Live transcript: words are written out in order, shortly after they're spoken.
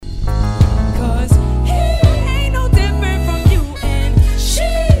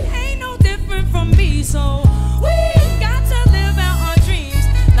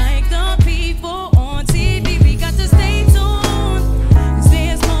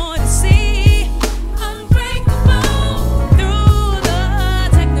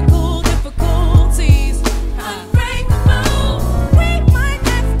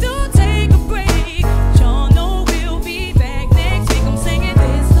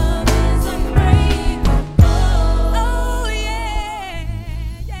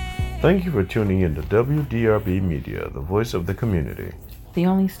Thank you for tuning in to WDRB Media, the voice of the community. The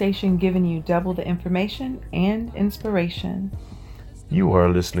only station giving you double the information and inspiration. You are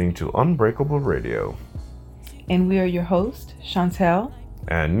listening to Unbreakable Radio. And we are your hosts, Chantel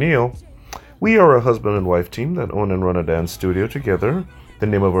and Neil. We are a husband and wife team that own and run a dance studio together. The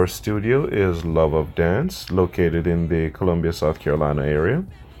name of our studio is Love of Dance, located in the Columbia, South Carolina area.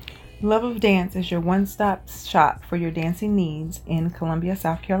 Love of Dance is your one-stop shop for your dancing needs in Columbia,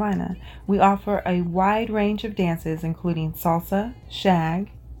 South Carolina. We offer a wide range of dances, including salsa, shag,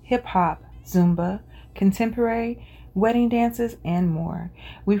 hip-hop, Zumba, contemporary, wedding dances, and more.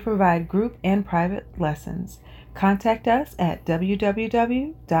 We provide group and private lessons. Contact us at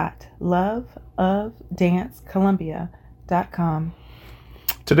www.loveofdancecolumbia.com.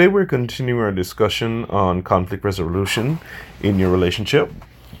 Today we're continuing our discussion on conflict resolution in your relationship.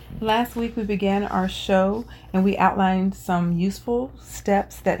 Last week we began our show and we outlined some useful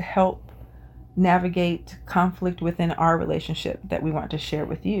steps that help navigate conflict within our relationship that we want to share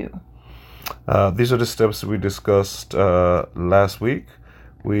with you. These are the steps we discussed last week.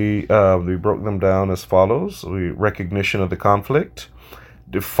 We broke them down as follows. Recognition of the conflict,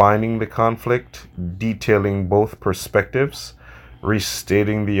 defining the conflict, detailing both perspectives,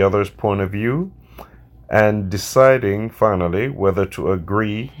 restating the other's point of view, and deciding, finally, whether to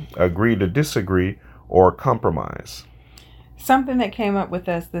agree to disagree, or compromise. Something that came up with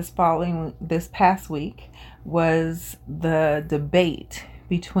us this past week was the debate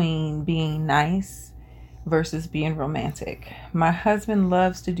between being nice versus being romantic. My husband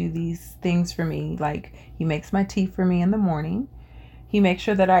loves to do these things for me, like he makes my tea for me in the morning. He makes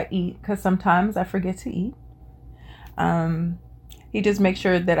sure that I eat, because sometimes I forget to eat. He just makes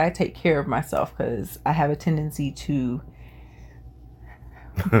sure that I take care of myself, because I have a tendency to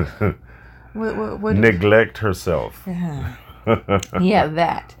neglect herself. Yeah,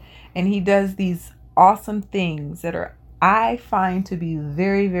 that. And he does these awesome things that I find to be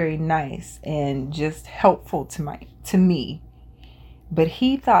very, very nice and just helpful to me. But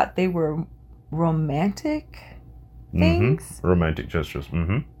he thought they were romantic things. Mm-hmm. Romantic gestures.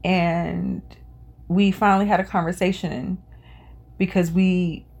 Mm-hmm. And we finally had a conversation, because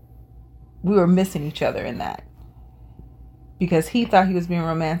we were missing each other in that. Because he thought he was being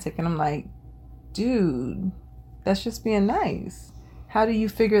romantic, and I'm like, dude, that's just being nice. How do you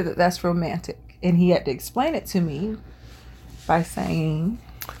figure that that's romantic? And he had to explain it to me by saying,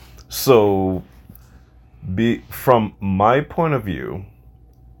 so from my point of view,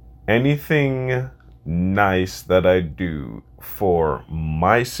 anything nice that I do for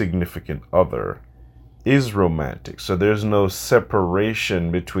my significant other is romantic. So there's no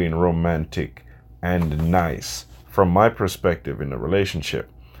separation between romantic and nice from my perspective in a relationship.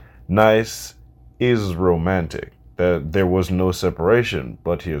 Nice is romantic. There was no separation.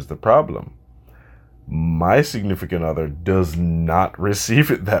 But here's the problem. My significant other does not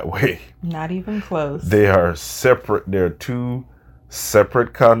receive it that way. Not even close. They are separate. They're two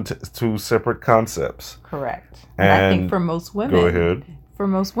separate concepts. Correct. And I think for most women, go ahead. For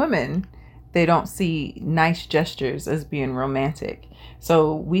most women, they don't see nice gestures as being romantic.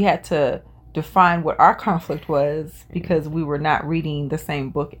 So we had to define what our conflict was, because we were not reading the same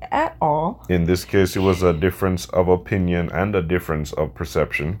book at all. In this case, it was a difference of opinion and a difference of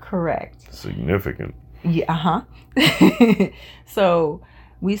perception. Correct. Significant. Yeah, So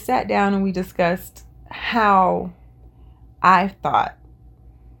we sat down and we discussed how I thought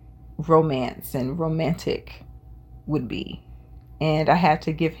romance and romantic would be. And I had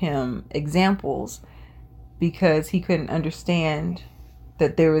to give him examples, because he couldn't understand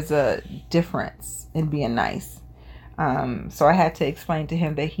that there was a difference in being nice. So I had to explain to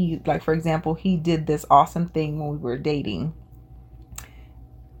him that for example, he did this awesome thing when we were dating.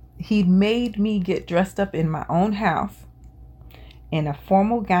 He made me get dressed up in my own house in a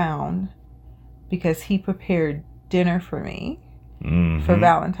formal gown, because he prepared dinner for me. Mm-hmm. For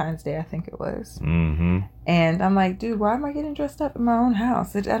Valentine's Day, I think it was. Mm-hmm. And I'm like, dude, why am I getting dressed up in my own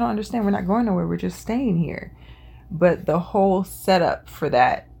house? I don't understand. We're not going nowhere. We're just staying here. But the whole setup for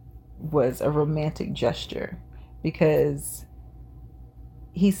that was a romantic gesture, because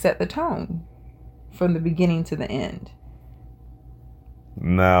he set the tone from the beginning to the end.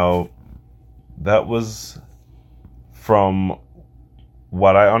 Now, that was, from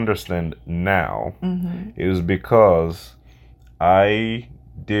what I understand now, it was because I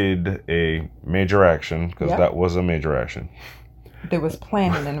did a major action, because that was a major action. There was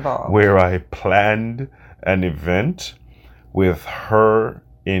planning involved. Where I planned an event with her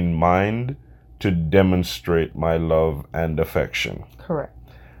in mind to demonstrate my love and affection. Correct.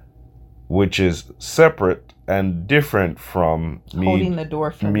 which is separate and different from Holding the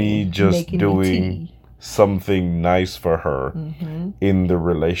door for me just making doing me tea. something nice for her in the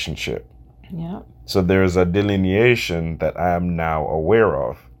relationship. Yeah. So there's a delineation that I am now aware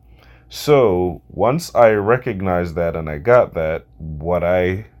of. So once I recognized that and I got that, what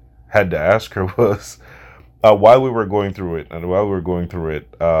I had to ask her was, while we were going through it,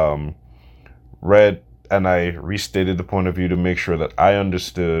 read and I restated the point of view to make sure that I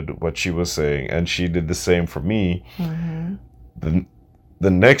understood what she was saying, and she did the same for me. The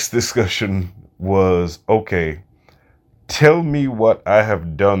next discussion was, okay, tell me what I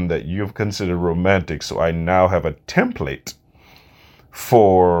have done that you've considered romantic, so I now have a template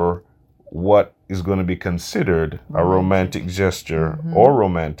for what is going to be considered a romantic gesture or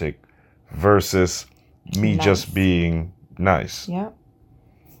romantic versus me just being nice. Yep.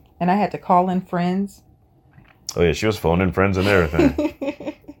 And I had to call in friends. Oh yeah, she was phoning friends and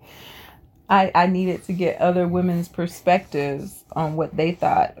everything. I needed to get other women's perspectives on what they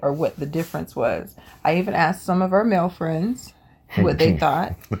thought or what the difference was. I even asked some of our male friends what they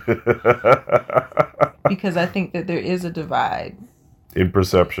thought. Because I think that there is a divide. In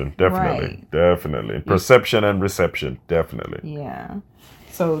perception, definitely. Right. Definitely. Perception and reception, definitely. Yeah.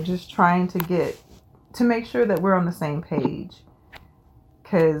 So just trying to make sure that we're on the same page.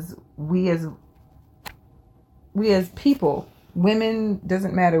 Because we as people, women,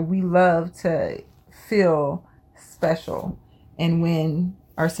 doesn't matter, we love to feel special. And when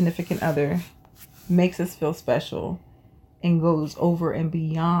our significant other makes us feel special and goes over and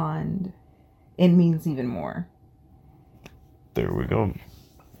beyond, it means even more. There we go.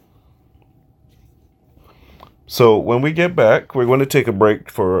 So when we get back, we're going to take a break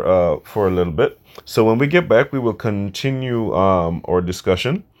for a little bit. So when we get back, we will continue our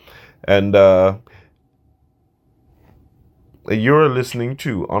discussion. And you're listening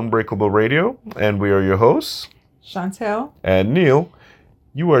to Unbreakable Radio, and we are your hosts, Chantel and Neil.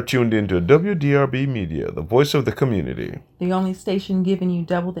 You are tuned into WDRB Media, the voice of the community. The only station giving you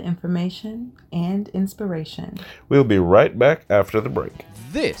double the information and inspiration. We'll be right back after the break.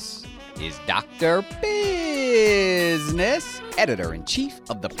 This is Dr. Business, editor-in-chief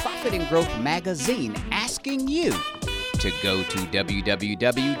of the Profit and Growth magazine, asking you to go to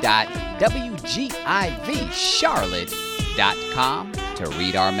www.wgivcharlotte.com to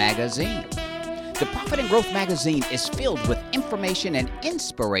read our magazine. The Profit and Growth magazine is filled with information and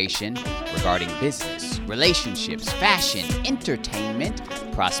inspiration regarding business, relationships, fashion, entertainment,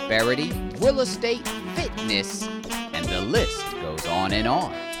 prosperity, real estate, fitness, and the list goes on and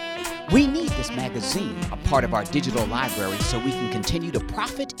on. We need this magazine a part of our digital library so we can continue to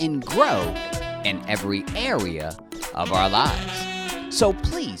profit and grow in every area of our lives. So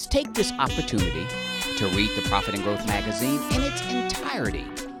please take this opportunity to read the Profit and Growth magazine in its entirety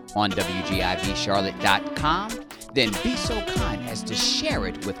on WGIVCharlotte.com, then be so kind as to share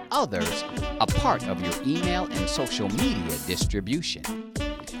it with others, a part of your email and social media distribution.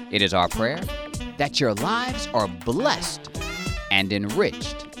 It is our prayer that your lives are blessed and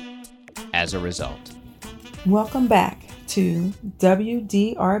enriched as a result. Welcome back to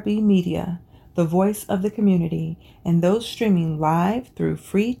WDRB Media, the voice of the community, and those streaming live through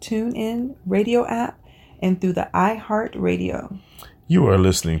free TuneIn radio app and through the iHeartRadio. You are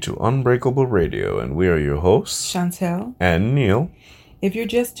listening to Unbreakable Radio, and we are your hosts, Chantel and Neil. If you're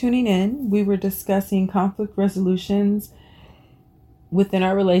just tuning in, we were discussing conflict resolutions within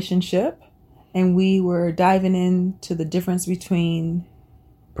our relationship, and we were diving into the difference between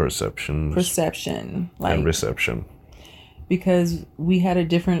perception and reception. Because we had a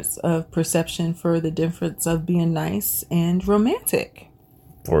difference of perception for the difference of being nice and romantic.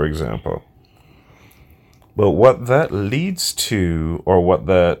 For example. But what that leads to, or what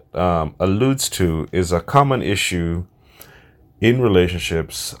that alludes to, is a common issue in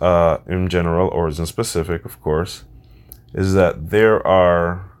relationships in general, or in specific, of course, is that there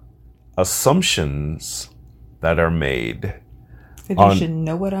are assumptions that are made. That you should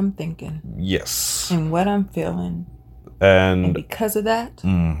know what I'm thinking. Yes. And what I'm feeling. And because of that,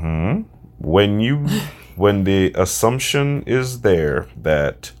 when the assumption is there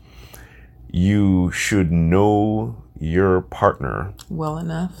that you should know your partner well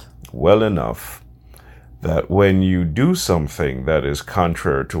enough that when you do something that is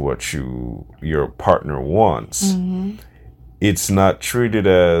contrary to what your partner wants, it's not treated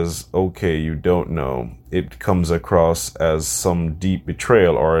as, okay, you don't know. It comes across as some deep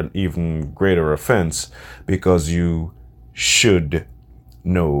betrayal or an even greater offense because you should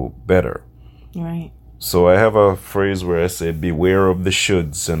know better. Right. So I have a phrase where I say, beware of the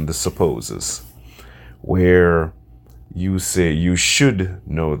shoulds and the supposes, where you say you should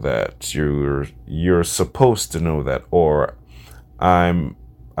know that, you're supposed to know that, or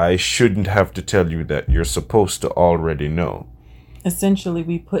I shouldn't have to tell you that, you're supposed to already know. Essentially,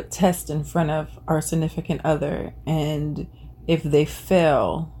 we put tests in front of our significant other, and if they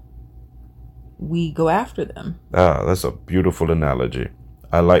fail, we go after them. That's a beautiful analogy.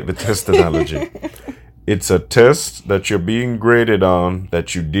 I like the test analogy. It's a test that you're being graded on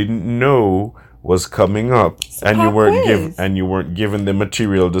that you didn't know was coming up, and you weren't given the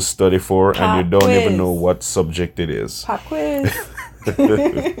material to study for, and you don't even know what subject it is. Pop quiz.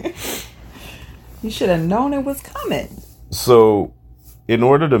 You should have known it was coming. So, in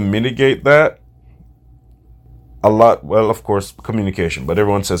order to mitigate that, of course, communication. But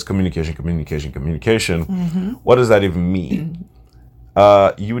everyone says communication. Mm-hmm. What does that even mean?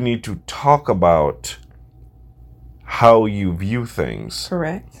 You need to talk about how you view things.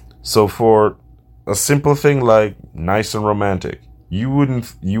 Correct. So for a simple thing like nice and romantic, you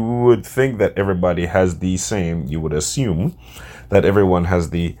would think that everybody has the same, you would assume that everyone has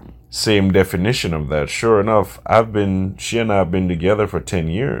the same definition of that. Sure enough, she and I have been together for 10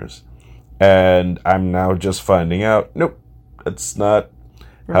 years, and I'm now just finding out, nope, that's not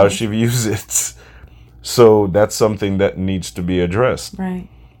how she views it. So that's something that needs to be addressed. Right.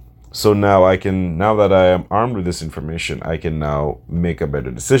 So now that I am armed with this information, I can now make a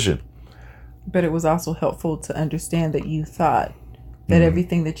better decision. But it was also helpful to understand that you thought that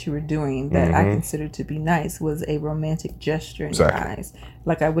everything that you were doing that I considered to be nice was a romantic gesture in your eyes.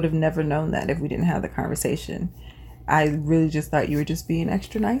 Like, I would have never known that if we didn't have the conversation. I really just thought you were just being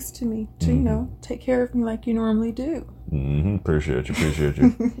extra nice to me to, take care of me like you normally do. Appreciate you.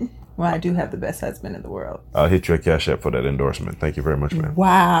 Well, I do have the best husband in the world. I'll hit your cash app for that endorsement. Thank you very much, ma'am.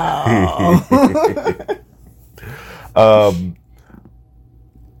 Wow.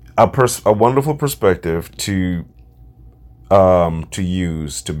 A wonderful perspective to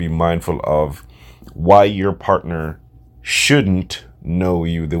use, to be mindful of why your partner shouldn't know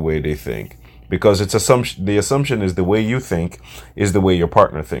you the way they think. Because the assumption is the way you think is the way your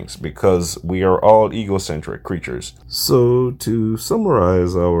partner thinks, because we are all egocentric creatures. So to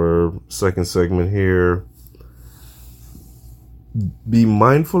summarize our second segment here, be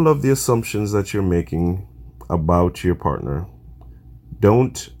mindful of the assumptions that you're making about your partner.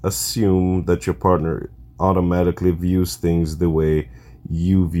 Don't assume that your partner automatically views things the way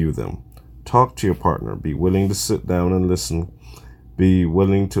you view them. Talk to your partner. Be willing to sit down and listen. Be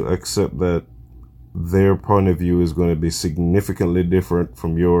willing to accept that their point of view is going to be significantly different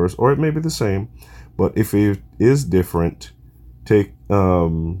from yours, or it may be the same. But if it is different, take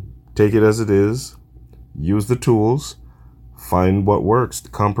it as it is. Use the tools. Find what works.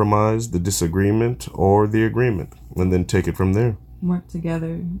 Compromise, the disagreement, or the agreement, and then take it from there. Work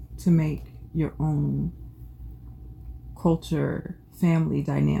together to make your own culture, family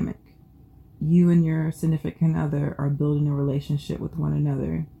dynamic. You and your significant other are building a relationship with one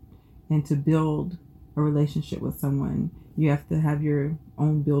another. And to build a relationship with someone, you have to have your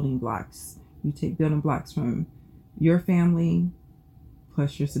own building blocks. You take building blocks from your family,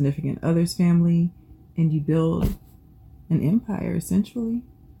 plus your significant other's family, and you build an empire, essentially.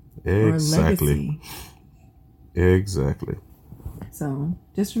 Exactly. Or a legacy. Exactly. So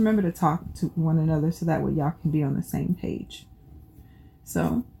just remember to talk to one another so that way y'all can be on the same page.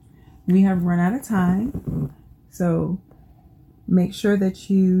 So we have run out of time. So make sure that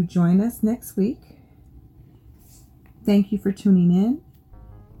you join us next week. Thank you for tuning in,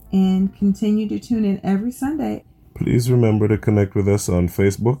 and continue to tune in every Sunday. Please remember to connect with us on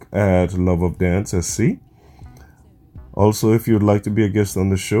Facebook at Love of Dance SC. Also, if you'd like to be a guest on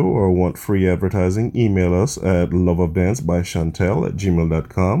the show or want free advertising, email us at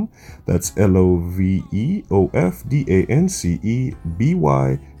loveofdancebychantel@gmail.com. That's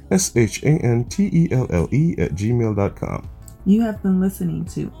LOVEOFDANCEBYSHANTELLE@gmail.com. You have been listening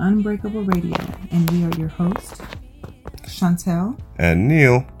to Unbreakable Radio, and we are your hosts, Chantel and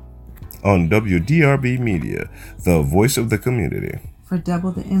Neil, on WDRB Media, the voice of the community. For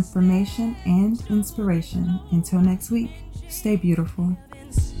double the information and inspiration. Until next week, stay beautiful.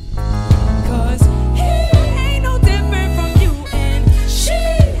 'Cause he ain't no different from you, and she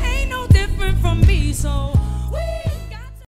ain't no different from me, so